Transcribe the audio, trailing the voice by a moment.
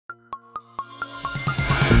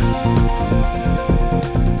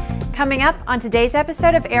Coming up on today's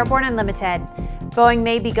episode of Airborne Unlimited, Boeing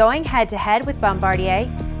may be going head-to-head with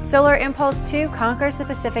Bombardier, Solar Impulse 2 conquers the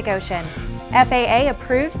Pacific Ocean, FAA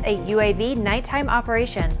approves a UAV nighttime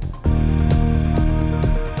operation.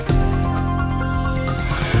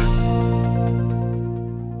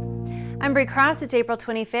 I'm Bree Cross, it's April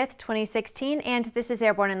 25th, 2016, and this is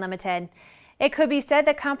Airborne Unlimited. It could be said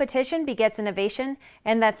that competition begets innovation,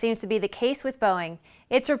 and that seems to be the case with Boeing.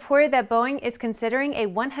 It's reported that Boeing is considering a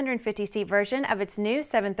 150-seat version of its new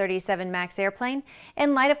 737 MAX airplane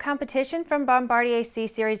in light of competition from Bombardier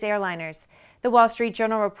C-Series airliners. The Wall Street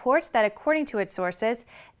Journal reports that according to its sources,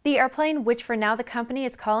 the airplane, which for now the company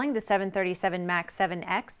is calling the 737 MAX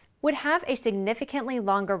 7X, would have a significantly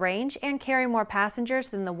longer range and carry more passengers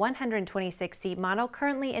than the 126-seat model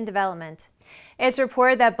currently in development. It's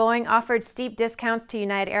reported that Boeing offered steep discounts to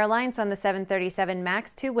United Airlines on the 737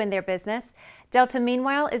 MAX to win their business. Delta,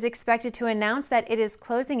 meanwhile, is expected to announce that it is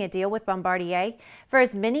closing a deal with Bombardier for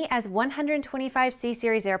as many as 125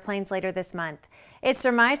 C-Series airplanes later this month. It's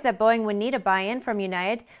surmised that Boeing would need a buy-in from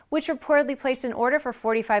United, which reportedly placed an order for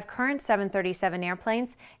 45 current 737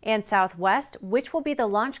 airplanes, and Southwest, which will be the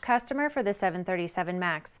launch customer for the 737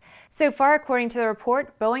 MAX. So far, according to the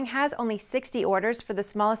report, Boeing has only 60 orders for the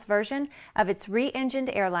smallest version of its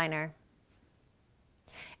re-engined airliner.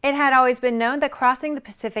 It had always been known that crossing the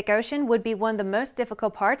Pacific Ocean would be one of the most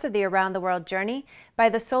difficult parts of the around-the-world journey by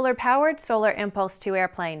the solar-powered Solar Impulse 2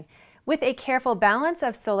 airplane. With a careful balance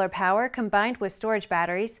of solar power combined with storage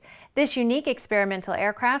batteries, this unique experimental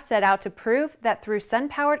aircraft set out to prove that through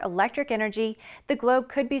sun-powered electric energy, the globe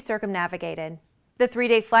could be circumnavigated. The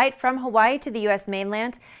three-day flight from Hawaii to the U.S.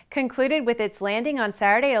 mainland concluded with its landing on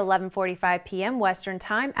Saturday at 11:45 p.m. Western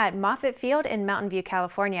Time at Moffett Field in Mountain View,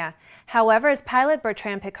 California. However, as pilot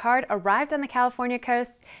Bertrand Piccard arrived on the California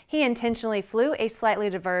coast, he intentionally flew a slightly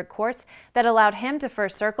diverted course that allowed him to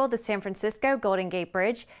first circle the San Francisco Golden Gate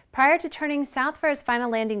Bridge prior to turning south for his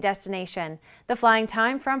final landing destination. The flying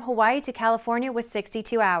time from Hawaii to California was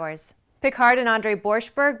 62 hours. Piccard and Andre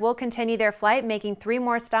Borschberg will continue their flight, making 3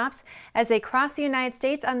 more stops as they cross the United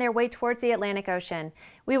States on their way towards the Atlantic Ocean.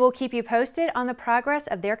 We will keep you posted on the progress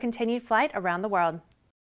of their continued flight around the world.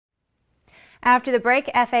 After the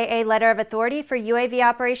break, FAA letter of authority for UAV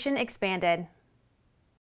operation expanded.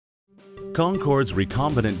 Concorde's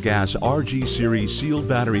recombinant gas RG series sealed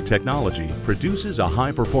battery technology produces a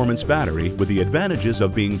high-performance battery with the advantages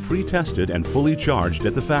of being pre-tested and fully charged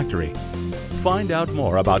at the factory. Find out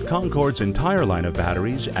more about Concorde's entire line of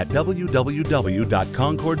batteries at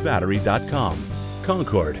www.concordebattery.com.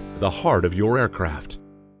 Concorde, the heart of your aircraft.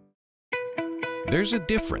 There's a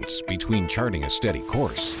difference between charting a steady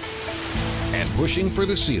course and pushing for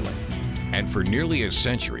the ceiling. And for nearly a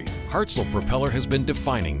century, Hartzell Propeller has been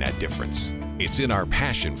defining that difference. It's in our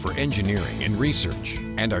passion for engineering and research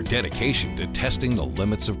and our dedication to testing the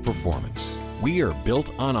limits of performance. We are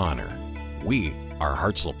built on honor. We are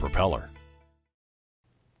Hartzell Propeller.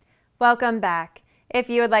 Welcome back. If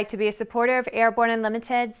you would like to be a supporter of Airborne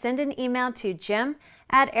Unlimited, send an email to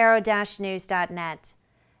jim@aero-news.net.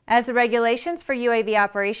 As the regulations for UAV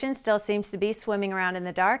operations still seems to be swimming around in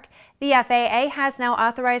the dark, the FAA has now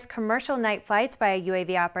authorized commercial night flights by a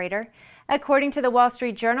UAV operator. According to the Wall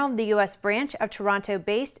Street Journal, the U.S. branch of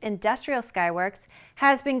Toronto-based Industrial Skyworks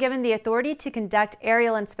has been given the authority to conduct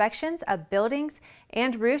aerial inspections of buildings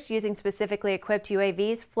and roofs using specifically equipped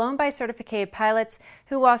UAVs flown by certificated pilots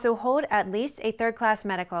who also hold at least a third-class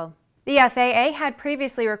medical. The FAA had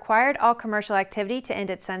previously required all commercial activity to end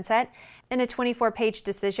at sunset. In a 24-page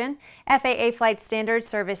decision, FAA Flight Standards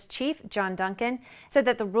Service Chief John Duncan said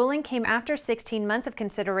that the ruling came after 16 months of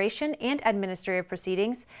consideration and administrative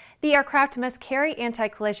proceedings. The aircraft must carry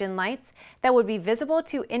anti-collision lights that would be visible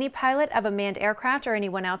to any pilot of a manned aircraft or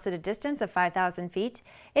anyone else at a distance of 5,000 feet.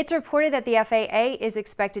 It's reported that the FAA is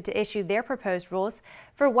expected to issue their proposed rules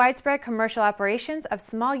for widespread commercial operations of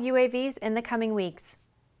small UAVs in the coming weeks.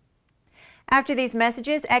 After these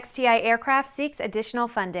messages, XTI Aircraft seeks additional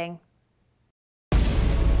funding.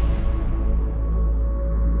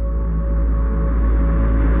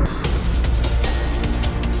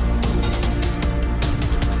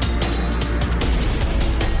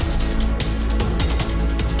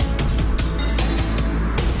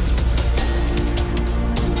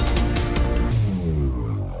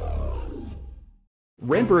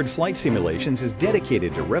 Redbird Flight Simulations is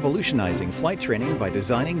dedicated to revolutionizing flight training by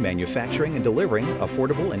designing, manufacturing, and delivering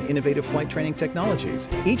affordable and innovative flight training technologies.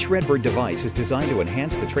 Each Redbird device is designed to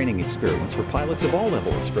enhance the training experience for pilots of all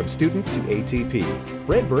levels, from student to ATP.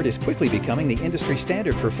 Redbird is quickly becoming the industry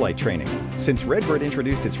standard for flight training. Since Redbird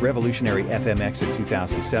introduced its revolutionary FMX in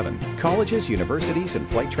 2007, colleges, universities, and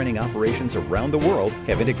flight training operations around the world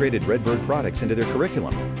have integrated Redbird products into their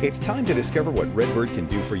curriculum. It's time to discover what Redbird can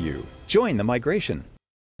do for you. Join the migration.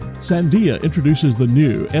 Sandia introduces the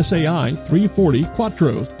new SAI 340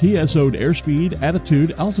 Quattro TSO'd airspeed,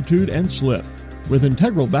 attitude, altitude, and slip. With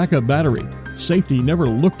integral backup battery, safety never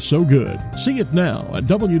looked so good. See it now at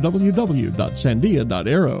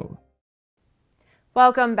www.sandia.aero.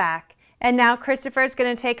 Welcome back. And now Christopher's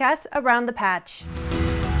going to take us around the patch.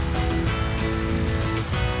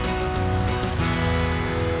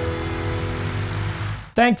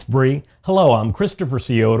 Thanks, Bree. Hello, I'm Christopher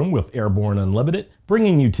C. Odom with Airborne Unlimited,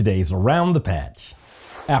 bringing you today's Around the Patch.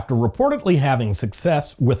 After reportedly having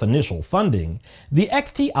success with initial funding, the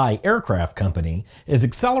XTI Aircraft Company is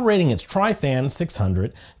accelerating its Trifan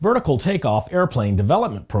 600 vertical takeoff airplane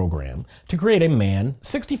development program to create a manned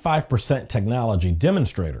 65% technology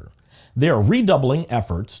demonstrator. They are redoubling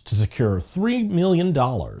efforts to secure $3 million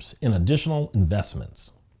in additional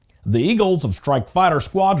investments. The Eagles of Strike Fighter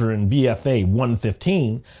Squadron VFA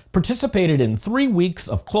 115 participated in 3 weeks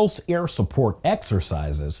of close air support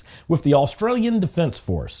exercises with the Australian Defence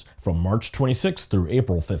Force from March 26th through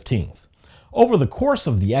April 15th. Over the course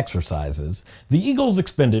of the exercises, the Eagles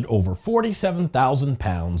expended over 47,000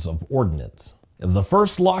 pounds of ordnance. The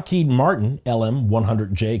first Lockheed Martin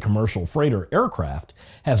LM-100J commercial freighter aircraft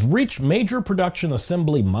has reached major production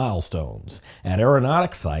assembly milestones at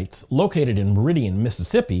aeronautics sites located in Meridian,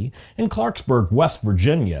 Mississippi, and Clarksburg, West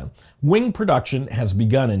Virginia. Wing production has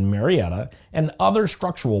begun in Marietta, and other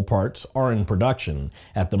structural parts are in production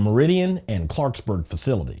at the Meridian and Clarksburg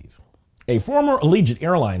facilities. A former Allegiant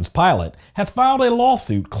Airlines pilot has filed a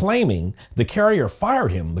lawsuit claiming the carrier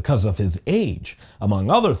fired him because of his age. Among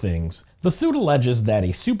other things, the suit alleges that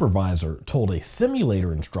a supervisor told a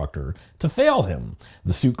simulator instructor to fail him.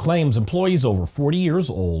 The suit claims employees over 40 years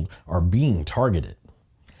old are being targeted.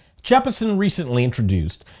 Jeppesen recently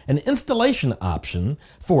introduced an installation option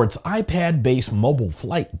for its iPad-based mobile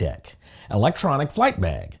Flitedeck electronic flight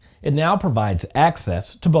bag. It now provides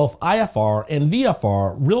access to both IFR and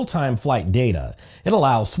VFR real-time flight data. It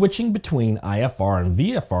allows switching between IFR and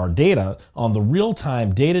VFR data on the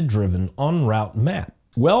real-time data-driven en-route map.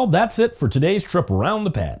 Well, that's it for today's trip around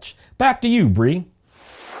the patch. Back to you, Bree.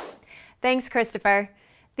 Thanks, Christopher.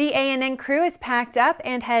 The A&N crew is packed up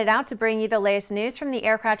and headed out to bring you the latest news from the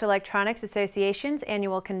Aircraft Electronics Association's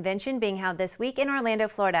annual convention being held this week in Orlando,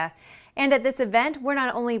 Florida. And at this event, we're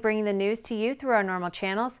not only bringing the news to you through our normal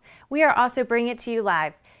channels, we are also bringing it to you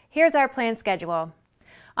live. Here's our planned schedule.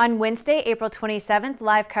 On Wednesday, April 27th,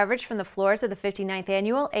 live coverage from the floors of the 59th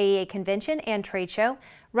Annual AEA Convention and Trade Show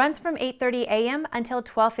runs from 8:30 a.m. until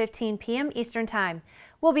 12:15 p.m. Eastern Time.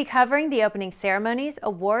 We'll be covering the opening ceremonies,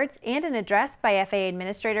 awards, and an address by FAA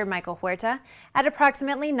Administrator Michael Huerta at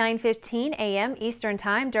approximately 9:15 a.m. Eastern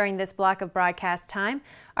Time. During this block of broadcast time,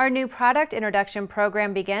 our new product introduction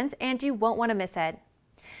program begins, and you won't want to miss it.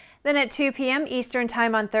 Then at 2 p.m. Eastern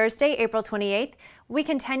Time on Thursday, April 28th, we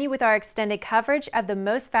continue with our extended coverage of the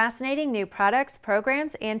most fascinating new products,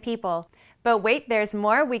 programs, and people. But wait, there's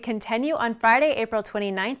more. We continue on Friday, April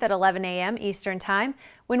 29th at 11 a.m. Eastern Time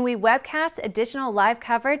when we webcast additional live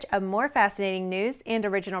coverage of more fascinating news and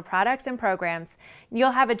original products and programs.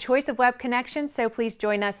 You'll have a choice of web connections, so please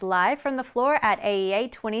join us live from the floor at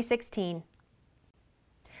AEA 2016.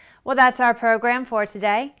 Well, that's our program for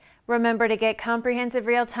today. Remember to get comprehensive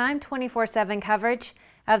real-time 24/7 coverage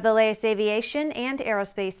of the latest aviation and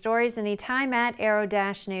aerospace stories anytime at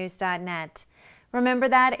aero-news.net. Remember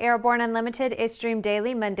that Airborne Unlimited is streamed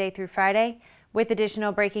daily Monday through Friday with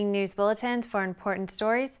additional breaking news bulletins for important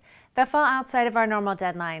stories that fall outside of our normal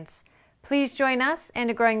deadlines. Please join us and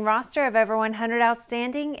a growing roster of over 100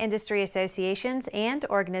 outstanding industry associations and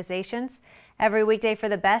organizations every weekday for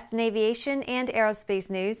the best in aviation and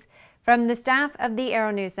aerospace news from the staff of the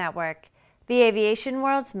Aero-News Network, the aviation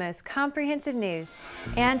world's most comprehensive news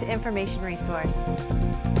and information resource.